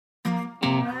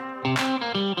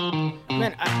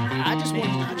Man, I just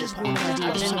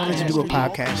wanted to do a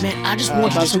podcast. Man, I just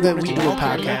wanted to do a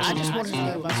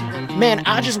podcast. Man,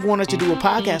 I just wanted to do a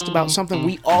podcast about something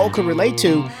we all could relate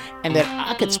to and that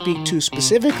I could speak to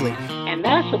specifically. And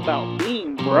that's about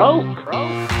being broke.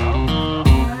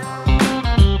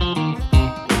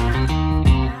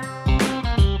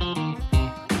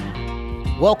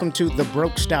 Welcome to The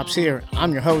Broke Stops Here.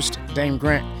 I'm your host, Dame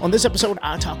Grant. On this episode,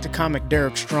 I talked to comic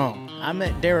Derek Strong. I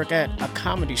met Derek at a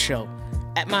comedy show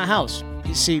at my house.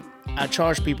 You see, I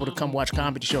charge people to come watch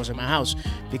comedy shows at my house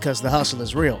because the hustle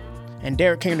is real. And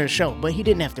Derek came to the show, but he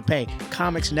didn't have to pay.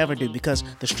 Comics never do because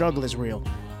the struggle is real.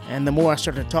 And the more I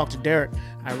started to talk to Derek,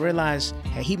 I realized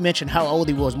he mentioned how old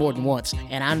he was more than once.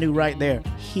 And I knew right there,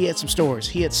 he had some stories.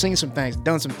 He had seen some things,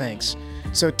 done some things.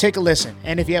 So take a listen.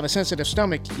 And if you have a sensitive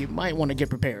stomach, you might want to get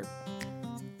prepared.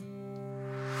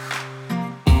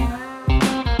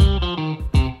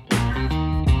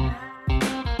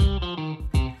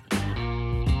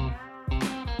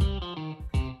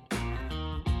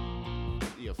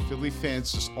 Philly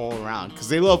fans just all around because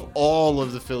they love all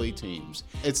of the Philly teams.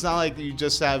 It's not like you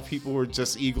just have people who are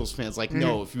just Eagles fans. Like,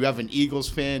 no, if you have an Eagles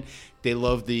fan, they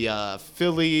love the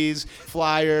Phillies,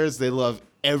 Flyers. They love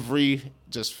every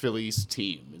just Philly's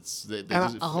team. How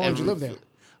long did you live there?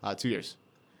 2 years.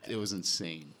 It was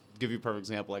insane. Give you a perfect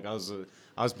example. Like I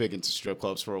was big into strip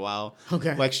clubs for a while.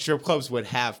 Okay. Like strip clubs would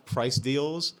have price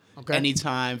deals. Okay.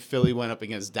 Anytime Philly went up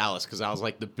against Dallas, because I was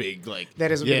like the big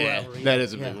that is a big rivalry. That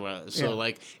is a big rivalry. So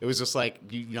like it was just like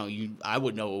I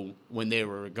would know when they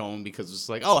were going because it's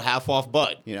like half off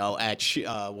Bud at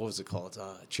what was it called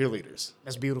Cheerleaders.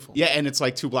 That's beautiful. Yeah, and it's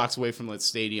like 2 blocks away from the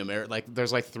stadium. Like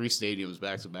there's like 3 stadiums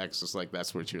back to back. It's just like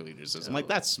that's where Cheerleaders is. I'm like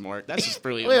that's smart. That's just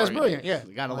brilliant. That's brilliant. Yeah,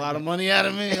 you got a lot of money out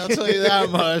of me. I'll tell you that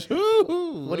much.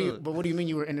 What do you mean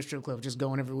you were in the strip club just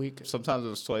going every week? Sometimes it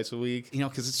was twice a week.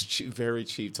 Because it's very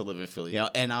cheap to live in Philly.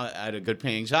 And I had a good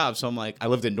paying job. So I'm like, I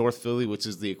lived in North Philly, which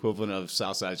is the equivalent of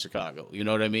Southside Chicago. You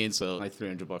know what I mean? So like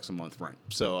 $300 a month rent.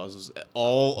 So I was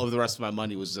all of the rest of my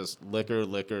money was just liquor,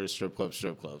 strip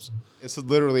clubs. It's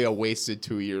literally a wasted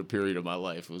 2-year period of my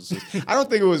life. It was just, I don't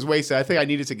think it was wasted. I think I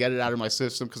needed to get it out of my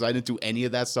system because I didn't do any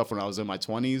of that stuff when I was in my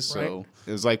 20s. So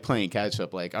it was like playing catch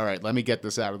up. Like, all right, let me get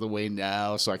this out of the way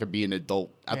now so I could be an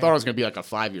adult. I thought it was going to be like a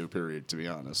 5-year period, to be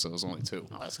honest. So it was only 2.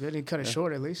 Oh, that's good. You cut it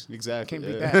short at least. Exactly.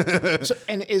 Can't beat that. So,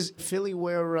 and is Philly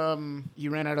where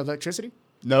you ran out of electricity?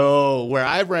 No, where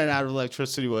I ran out of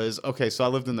electricity was, so I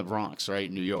lived in the Bronx,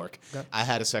 right, New York. Okay. I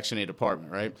had a Section 8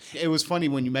 apartment, right? It was funny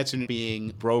when you mentioned being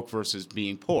broke versus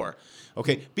being poor.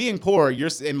 Okay, being poor,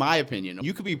 in my opinion,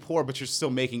 you could be poor, but you're still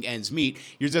making ends meet.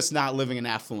 You're just not living an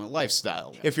affluent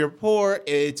lifestyle. If you're poor,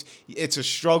 it's a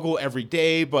struggle every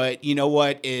day, but you know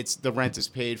what? The rent is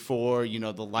paid for,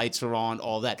 the lights are on,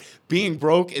 all that. Being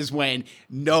broke is when,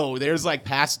 there's like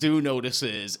past due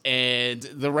notices and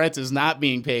the rent is not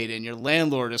being paid and your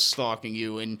landlord is stalking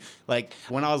you. And like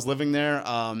when I was living there,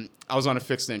 I was on a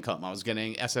fixed income. I was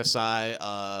getting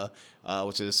SSI,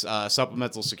 which is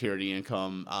supplemental security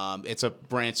income. It's a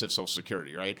branch of Social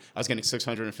Security, right? I was getting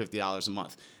 $650 a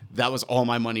month. That was all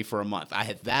my money for a month. I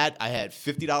had that. I had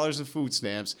 $50 in food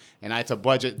stamps, and I had to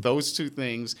budget those 2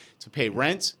 things to pay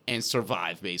rent and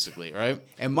survive, basically, right?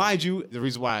 And mind you, the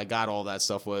reason why I got all that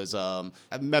stuff was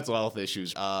mental health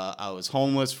issues. I was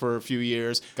homeless for a few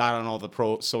years, got on all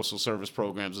the social service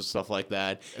programs and stuff like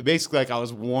that. Basically, like I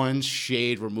was one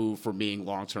shade removed from being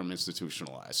long-term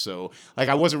institutionalized. So, like,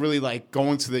 I wasn't really like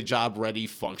going to the job ready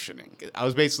functioning. I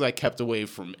was basically like kept away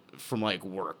from like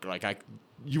work. Like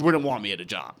you wouldn't want me at a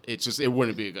job. It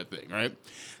wouldn't be a good thing, right?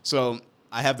 So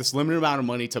I have this limited amount of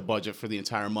money to budget for the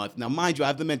entire month. Now, mind you, I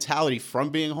have the mentality from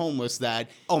being homeless that,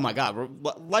 oh my God,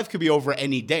 life could be over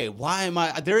any day. Why am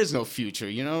I? There is no future.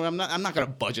 I'm not going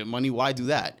to budget money. Why do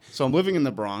that? So I'm living in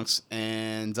the Bronx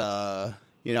and,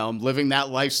 I'm living that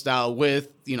lifestyle with,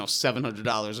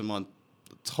 $700 a month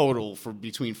total for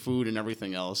between food and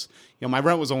everything else. My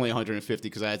rent was only $150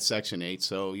 because I had Section 8,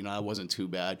 so that wasn't too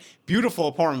bad. Beautiful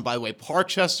apartment, by the way,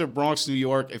 Parkchester, Bronx, New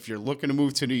York. If you're looking to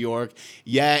move to New York,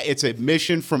 it's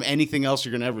admission from anything else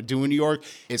you're gonna ever do in New York.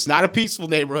 It's not a peaceful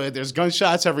neighborhood. There's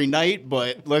gunshots every night,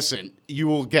 but listen, you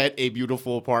will get a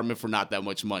beautiful apartment for not that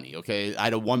much money. Okay, I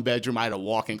had a 1-bedroom, I had a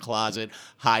walk-in closet,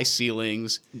 high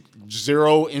ceilings,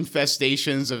 0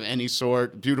 infestations of any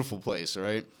sort. Beautiful place, all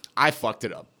right? I fucked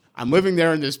it up. I'm living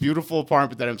there in this beautiful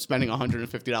apartment that I'm spending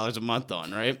 $150 a month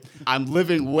on, right? I'm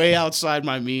living way outside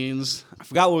my means. I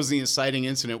forgot what was the inciting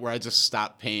incident where I just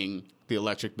stopped paying the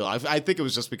electric bill. I think it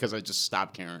was just because I just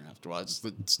stopped caring after a while. I just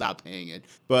stopped paying it.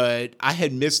 But I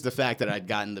had missed the fact that I'd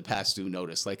gotten the past due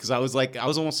notice. Like, because I was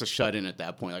almost a shut-in at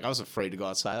that point. Like, I was afraid to go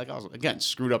outside. Like, I was, again,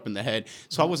 screwed up in the head.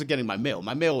 So I wasn't getting my mail.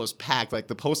 My mail was packed. Like,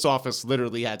 the post office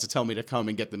literally had to tell me to come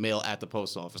and get the mail at the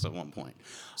post office at one point.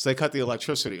 So they cut the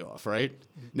electricity off, right?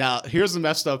 Now, here's the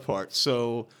messed up part.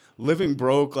 So living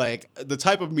broke, like the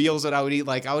type of meals that I would eat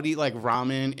like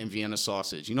ramen and Vienna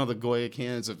sausage. You know the Goya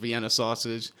cans of Vienna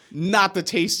sausage? Not the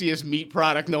tastiest meat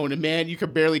product known to man. You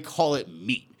could barely call it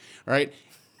meat, right?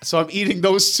 So I'm eating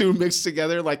those two mixed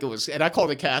together like it was, and I call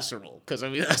it casserole because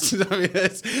that's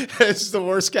the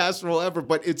worst casserole ever.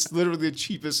 But it's literally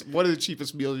one of the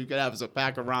cheapest meals you could have is a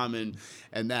pack of ramen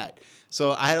and that.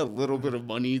 So I had a little bit of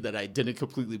money that I didn't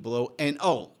completely blow. And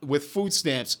with food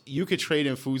stamps, you could trade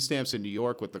in food stamps in New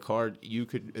York with the card.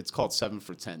 It's called 7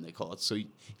 for 10, they call it. So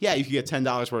yeah, you could get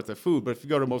 $10 worth of food. But if you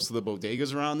go to most of the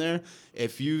bodegas around there,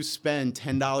 if you spend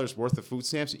 $10 worth of food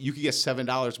stamps, you could get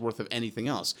 $7 worth of anything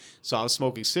else. So I was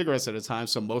smoking cigarettes at a time,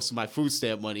 so most of my food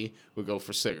stamp money would go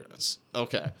for cigarettes.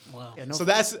 Okay. Wow. Yeah, so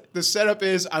that's the setup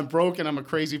is I'm broke and I'm a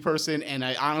crazy person, and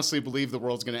I honestly believe the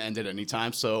world's going to end at any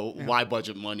time. So why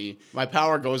budget money? My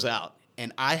power goes out,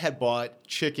 and I had bought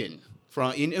chicken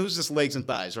it was just legs and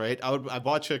thighs, right? I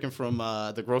bought chicken from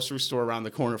the grocery store around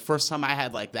the corner. First time I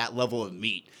had like that level of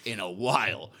meat in a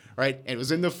while, right? And it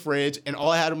was in the fridge, and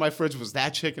all I had in my fridge was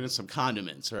that chicken and some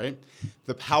condiments, right?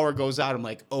 The power goes out. I'm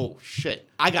like, oh shit,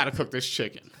 I gotta cook this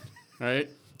chicken, right?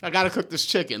 I gotta cook this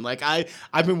chicken. Like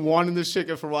I've been wanting this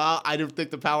chicken for a while. I didn't think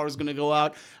the power was gonna go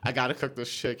out. I gotta cook this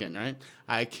chicken, right?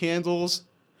 I had candles.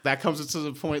 That comes into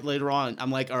the point later on. I'm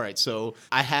like, all right, so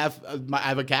I have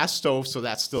a gas stove, so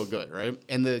that's still good, right?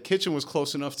 And the kitchen was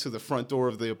close enough to the front door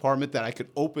of the apartment that I could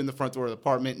open the front door of the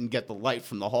apartment and get the light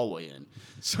from the hallway in.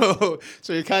 So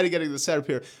you're kind of getting the setup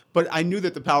here. But I knew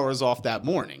that the power was off that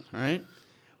morning, right?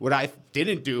 What I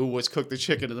didn't do was cook the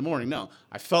chicken in the morning. No,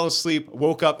 I fell asleep,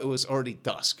 woke up, it was already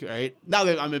dusk, right? Now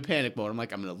that I'm in panic mode, I'm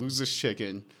like, I'm going to lose this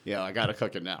chicken. Yeah, I got to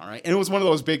cook it now, right? And it was one of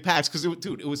those big packs because,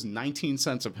 it was 19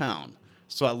 cents a pound.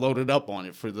 So I loaded up on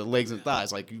it for the legs and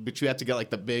thighs. But you have to get like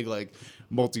the big like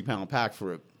multi-pound pack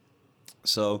for it.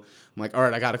 So I'm like, all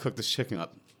right, I got to cook this chicken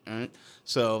up. All right.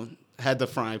 So I had the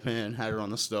frying pan, had it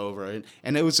on the stove, right?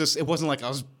 And it wasn't like I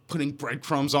was putting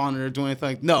breadcrumbs on it or doing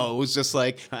anything. No, it was just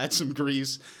like I had some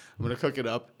grease. I'm going to cook it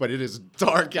up, but it is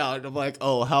dark out. And I'm like,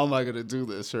 oh, how am I going to do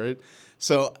this, right?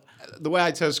 So the way I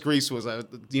test grease was I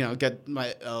get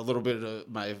my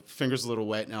my fingers a little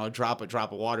wet, and I would drop a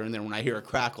drop of water, and then when I hear a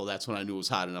crackle, that's when I knew it was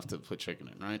hot enough to put chicken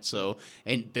in, right? So,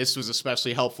 and this was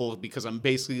especially helpful because I'm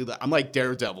like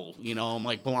Daredevil, I'm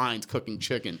like blind cooking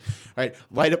chicken, right?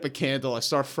 Light up a candle, I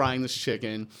start frying this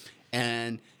chicken,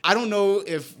 and I don't know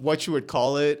if what you would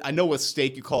call it. I know with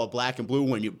steak you call it black and blue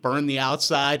when you burn the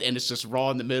outside and it's just raw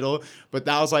in the middle, but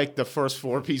that was like the first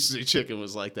 4 pieces of chicken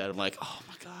was like that. I'm like, oh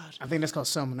my God. I think that's called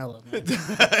salmonella, man.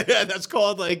 Yeah, that's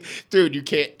called like, dude, you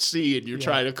can't see and you're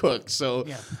trying to cook. So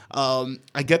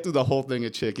I get through the whole thing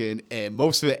of chicken and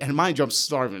most of it, and mind you, I'm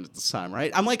starving at the time,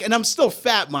 right? I'm like, and I'm still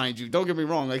fat, mind you. Don't get me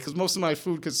wrong, like, because most of my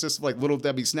food consists of like Little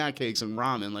Debbie snack cakes and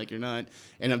ramen, like you're not,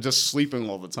 and I'm just sleeping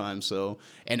all the time. So,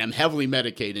 and I'm heavily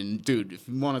medicated. And dude, if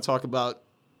you want to talk about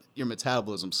your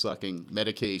metabolism sucking,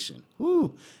 medication.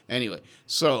 Woo. Anyway,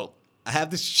 so I have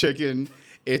this chicken.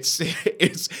 It's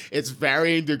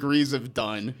varying degrees of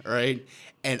done, right?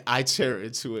 And I tear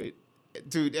into it.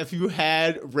 Dude, if you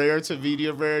had rare to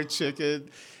medium rare chicken,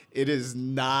 it is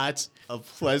not a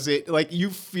pleasant, like you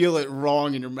feel it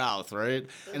wrong in your mouth, right?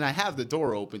 And I have the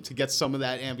door open to get some of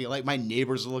that ambient light. My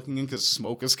neighbors are looking in because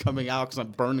smoke is coming out because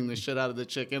I'm burning the shit out of the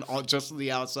chicken, all just on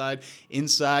the outside.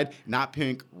 Inside, not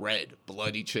pink, red,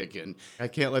 bloody chicken. I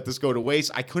can't let this go to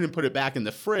waste. I couldn't put it back in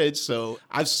the fridge, so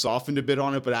I've softened a bit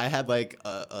on it, but I had like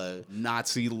a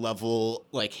Nazi level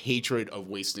like hatred of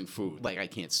wasting food. Like I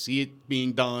can't see it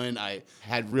being done. I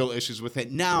had real issues with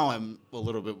it. Now I'm a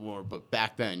little bit more, but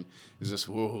back then it was just,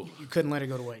 whoa. You couldn't let it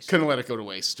go to waste. Couldn't let it go to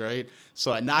waste, right?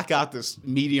 So I knock out this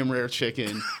medium rare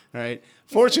chicken, right?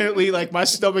 Fortunately, like my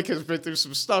stomach has been through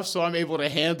some stuff, so I'm able to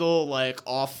handle like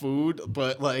off food.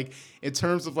 But like in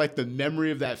terms of like the memory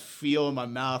of that feel in my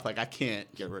mouth, like I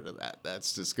can't get rid of that.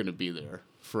 That's just gonna be there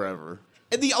forever.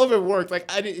 And the oven worked. Like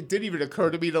it didn't even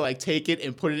occur to me to like take it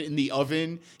and put it in the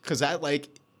oven because I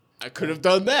could have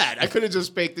done that. I could have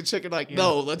just baked the chicken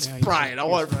no, let's fry it. I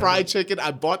want fried chicken.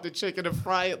 I bought the chicken to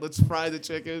fry it. Let's fry the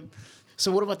chicken.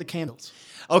 So what about the candles?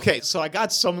 Okay, so I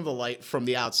got some of the light from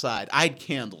the outside. I had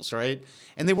candles, right?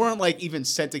 And they weren't like even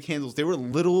scented candles. They were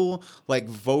little like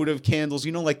votive candles,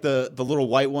 you know, like the little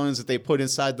white ones that they put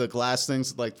inside the glass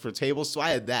things like for tables. So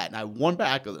I had that, and I had one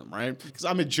pack of them, right? Because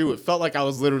I'm a Jew. It felt like I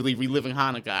was literally reliving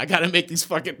Hanukkah. I got to make these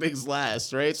fucking things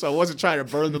last, right? So I wasn't trying to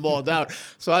burn them all down.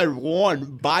 So I had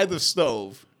one by the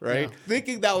stove, right? Yeah.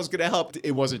 Thinking that was going to help.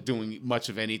 It wasn't doing much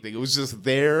of anything. It was just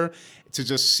there to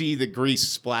just see the grease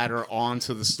splatter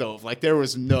onto the stove. Like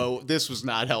this was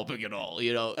not helping at all,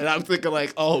 you know? And I'm thinking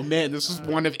like, oh man, this is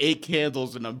one of 8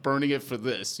 candles and I'm burning it for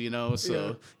this, you know?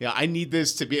 So yeah, I need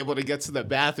this to be able to get to the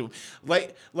bathroom.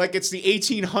 Like it's the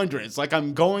 1800s. Like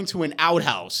I'm going to an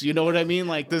outhouse, you know what I mean?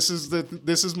 Like this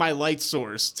is my light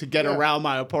source to get around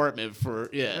my apartment for,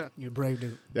 You're a brave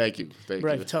dude. Thank you.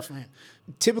 Brave, tough man.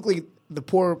 Typically, the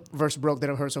poor versus broke that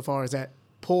I've heard so far is that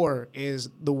poor is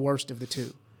the worst of the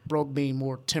two. Broke being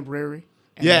more temporary.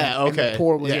 And the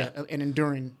poor was an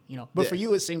enduring, you know. But for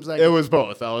you, it seems like it was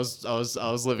both. I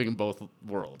was living in both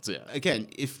worlds. Yeah. Again,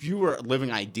 if you were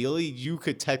living ideally, you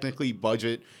could technically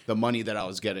budget the money that I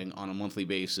was getting on a monthly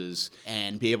basis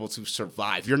and be able to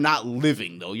survive. You're not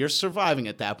living though. You're surviving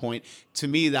at that point. To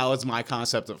me, that was my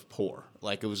concept of poor.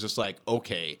 Like it was just like,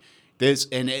 okay, this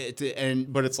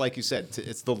but it's like you said,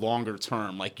 it's the longer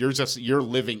term. Like you're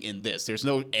living in this. There's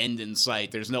no end in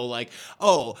sight. There's no like,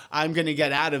 oh, I'm gonna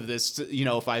get out of this. You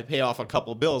know, if I pay off a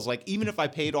couple bills, like even if I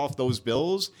paid off those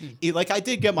bills, like I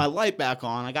did get my light back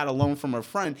on. I got a loan from a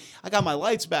friend. I got my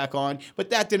lights back on, but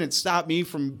that didn't stop me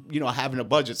from having a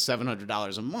budget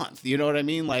 $700 a month. You know what I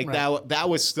mean? Like that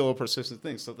was still a persistent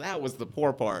thing. So that was the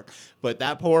poor part. But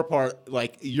that poor part,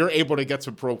 like you're able to get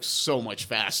to broke so much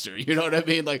faster. You know what I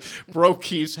mean? Like broke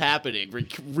keeps happening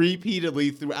repeatedly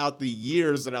throughout the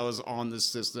years that I was on this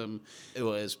system. It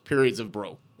was periods of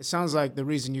broke. It sounds like the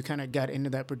reason you kind of got into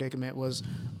that predicament was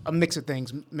a mix of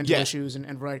things, mental issues and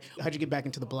variety. How'd you get back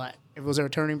into the black? Was there a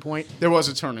turning point? There was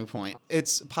a turning point.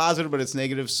 It's positive, but it's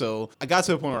negative. So I got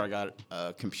to a point where I got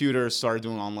a computer, started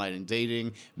doing online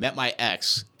dating, met my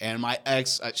ex. And my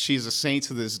ex, she's a saint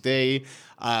to this day.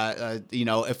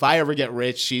 If I ever get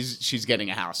rich, she's getting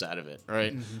a house out of it,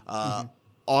 right?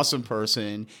 Awesome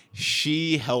person.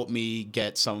 She helped me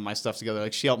get some of my stuff together.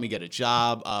 Like she helped me get a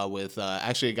job with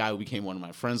actually a guy who became one of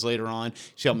my friends later on.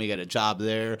 She helped me get a job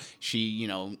there. She,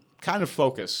 kind of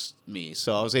focused me.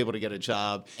 So I was able to get a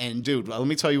job. And dude, let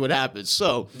me tell you what happened.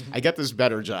 So I get this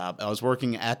better job. I was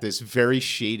working at this very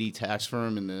shady tax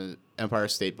firm in the Empire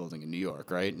State Building in New York,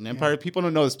 right? And people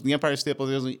don't know this. The Empire State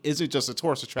Building isn't just a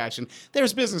tourist attraction.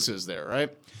 There's businesses there,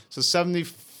 right? So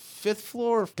 75th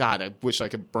floor. God, I wish I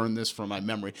could burn this from my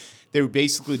memory. They were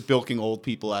basically bilking old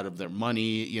people out of their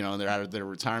money, they're out of their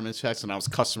retirement checks, and I was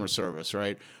customer service,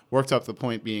 right? Worked up to the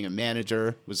point being a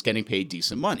manager, was getting paid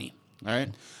decent money, all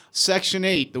right? Section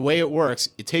 8, the way it works,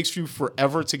 it takes you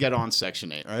forever to get on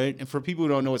Section 8, right? And for people who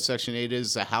don't know what Section 8 is,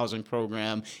 it's a housing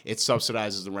program. It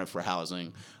subsidizes the rent for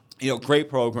housing. Great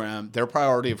program. Their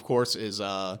priority, of course, is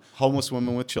homeless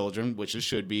women with children, which it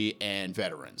should be, and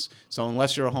veterans. So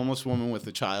unless you're a homeless woman with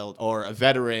a child or a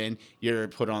veteran, you're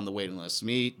put on the waiting list.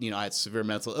 Me, I had severe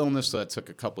mental illness, so that took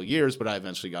a couple of years, but I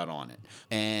eventually got on it.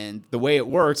 And the way it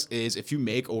works is if you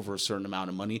make over a certain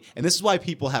amount of money, and this is why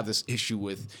people have this issue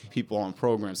with people on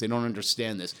programs. They don't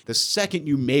understand this. The second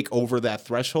you make over that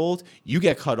threshold, you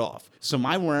get cut off. So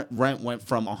my rent went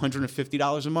from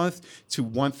 $150 a month to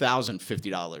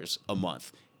 $1,050 a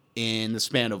month in the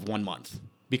span of 1 month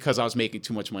because I was making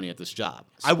too much money at this job.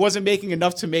 I wasn't making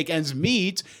enough to make ends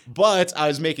meet, but I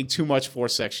was making too much for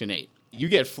Section 8. You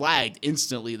get flagged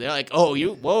instantly. They're like, oh,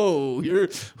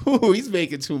 he's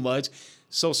making too much.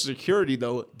 Social Security,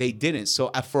 though, they didn't. So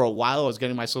for a while, I was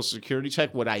getting my Social Security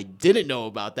check. What I didn't know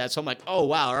about that, so I'm like, oh,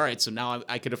 wow, all right, so now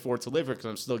I could afford to live here because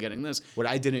I'm still getting this. What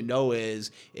I didn't know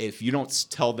is if you don't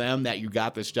tell them that you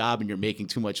got this job and you're making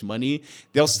too much money,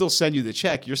 they'll still send you the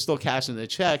check. You're still cashing the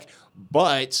check,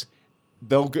 but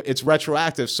it's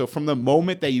retroactive. So from the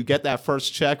moment that you get that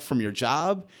first check from your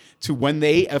job to when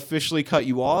they officially cut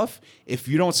you off, if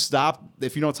you don't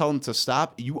tell them to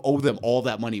stop, you owe them all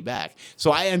that money back.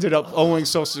 So I ended up owing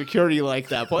Social Security like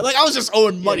that. But I was just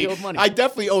owing money. I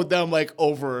definitely owed them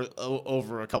over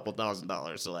a couple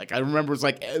 $1,000s. So I remember it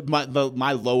was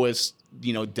my lowest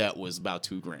debt was about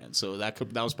 $2,000. So that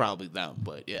was probably them.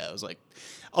 But yeah, it was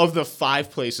of the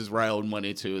 5 places where I owed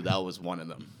money to, that was one of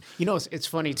them. It's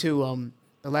funny too.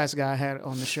 The last guy I had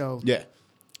on the show. Yeah.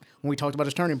 When we talked about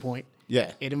his turning point.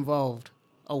 Yeah. It involved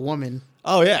a woman.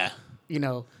 Oh, yeah.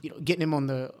 getting him on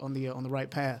the right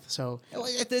path. So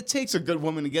it takes a good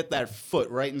woman to get that foot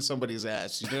right in somebody's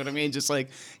ass. You know what I mean? Just like,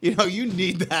 you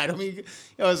need that. I mean,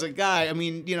 as a guy, I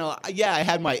mean, yeah, I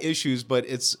had my issues, but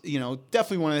it's,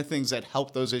 definitely one of the things that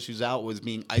helped those issues out was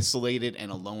being isolated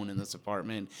and alone in this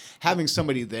apartment. Having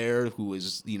somebody there who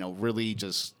was, really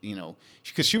just,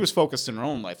 because she was focused in her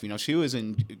own life. She was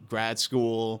in grad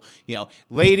school.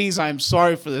 Ladies, I'm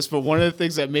sorry for this, but one of the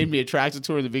things that made me attracted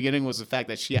to her in the beginning was the fact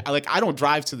that I don't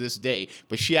drive to this day,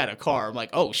 but she had a car. I'm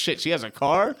like, oh shit, she has a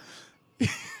car?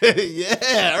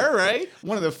 Yeah, all right.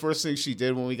 One of the first things she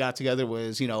did when we got together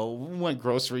was, we went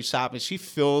grocery shopping. She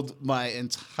filled my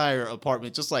entire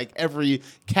apartment, just like every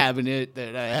cabinet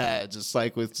that I had, just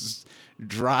like with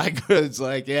dry goods,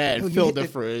 and filled the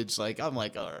fridge. I'm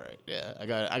like, all right, yeah,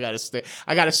 I gotta stay.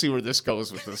 I gotta see where this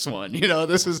goes with this one.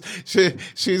 This is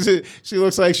she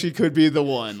looks like she could be the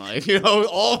one.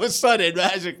 All of a sudden,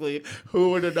 magically,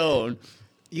 who would have known?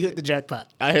 You hit the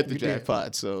jackpot. I hit the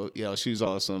jackpot. So, she's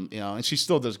awesome. And she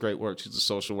still does great work. She's a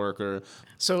social worker.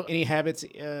 So, any habits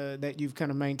that you've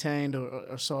kind of maintained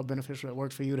or saw beneficial that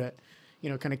worked for you that,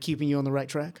 kind of keeping you on the right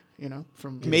track,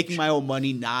 from making my own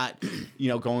money, not,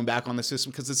 going back on the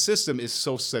system, because the system is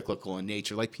so cyclical in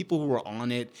nature. Like people who are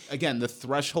on it, again, the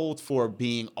threshold for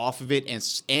being off of it and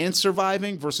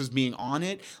surviving versus being on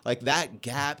it, like that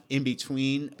gap in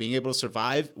between being able to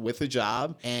survive with a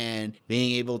job and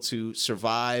being able to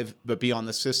survive but be on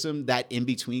the system, that in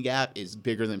between gap is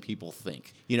bigger than people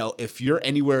think. If you're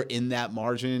anywhere in that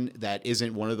margin that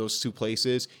isn't one of those two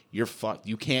places, you're fucked.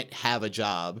 You can't have a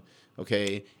job,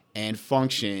 okay, and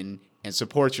function and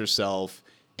support yourself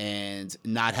and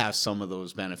not have some of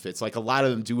those benefits. Like a lot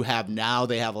of them do have now,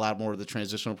 they have a lot more of the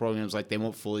transitional programs. Like they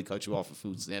won't fully cut you off of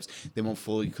food stamps. They won't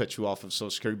fully cut you off of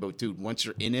Social Security. But dude, once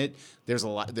you're in it, there's a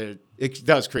lot there. It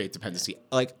does create dependency.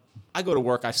 Like I go to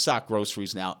work, I stock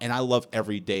groceries now, and I love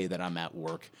every day that I'm at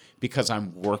work because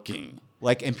I'm working.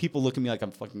 And people look at me like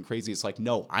I'm fucking crazy. It's like,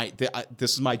 no,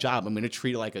 this is my job. I'm going to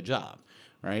treat it like a job,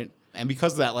 right? And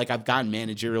because of that, I've gotten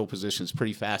managerial positions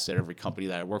pretty fast at every company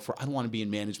that I work for. I don't want to be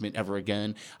in management ever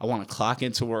again. I want to clock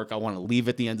into work. I want to leave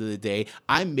at the end of the day.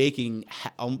 I'm making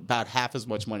about half as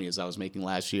much money as I was making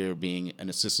last year being an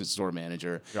assistant store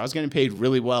manager. I was getting paid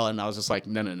really well, and I was just like,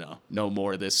 no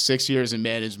more of this. 6 years in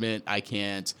management, I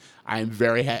can't. I'm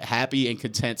very happy and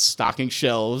content stocking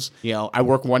shelves. I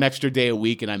work one extra day a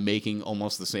week, and I'm making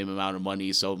almost the same amount of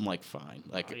money, so I'm like, fine.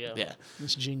 Yeah.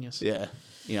 It's genius. Yeah.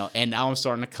 And now I'm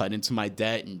starting to cut into my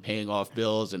debt and paying off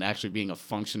bills and actually being a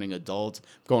functioning adult,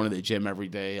 going to the gym every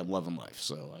day. I'm loving life,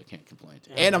 so I can't complain.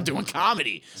 Yeah. And I'm doing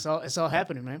comedy. It's all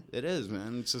happening, man. It is,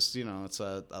 man. It's just,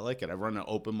 I like it. I run an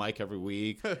open mic every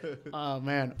week. Oh,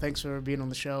 man. Thanks for being on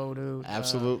the show, dude.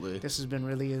 Absolutely. This has been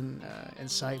really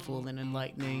insightful and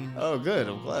enlightening. Oh, good.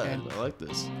 I'm glad. I like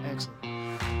this. Excellent.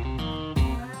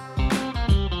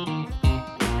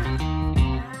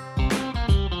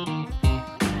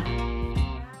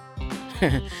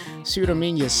 See what I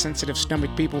mean, you sensitive stomach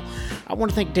people? I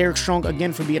want to thank Derek Strong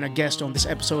again for being a guest on this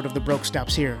episode of The Broke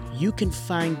Stops Here. You can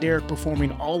find Derek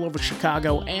performing all over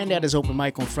Chicago and at his open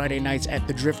mic on Friday nights at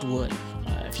the Driftwood.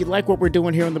 If you like what we're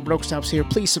doing here on The Broke Stops Here,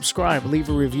 please subscribe, leave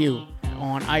a review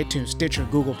on iTunes, Stitcher,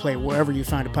 Google Play, wherever you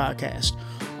find a podcast.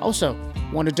 Also,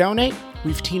 want to donate?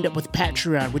 We've teamed up with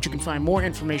Patreon, which you can find more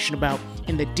information about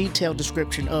in the detailed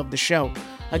description of the show.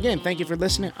 Again, thank you for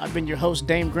listening. I've been your host,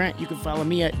 Dame Grant. You can follow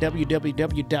me at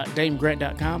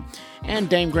www.damegrant.com and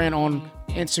Dame Grant on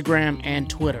Instagram and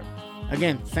Twitter.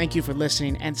 Again, thank you for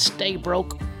listening and stay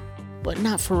broke, but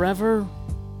not forever.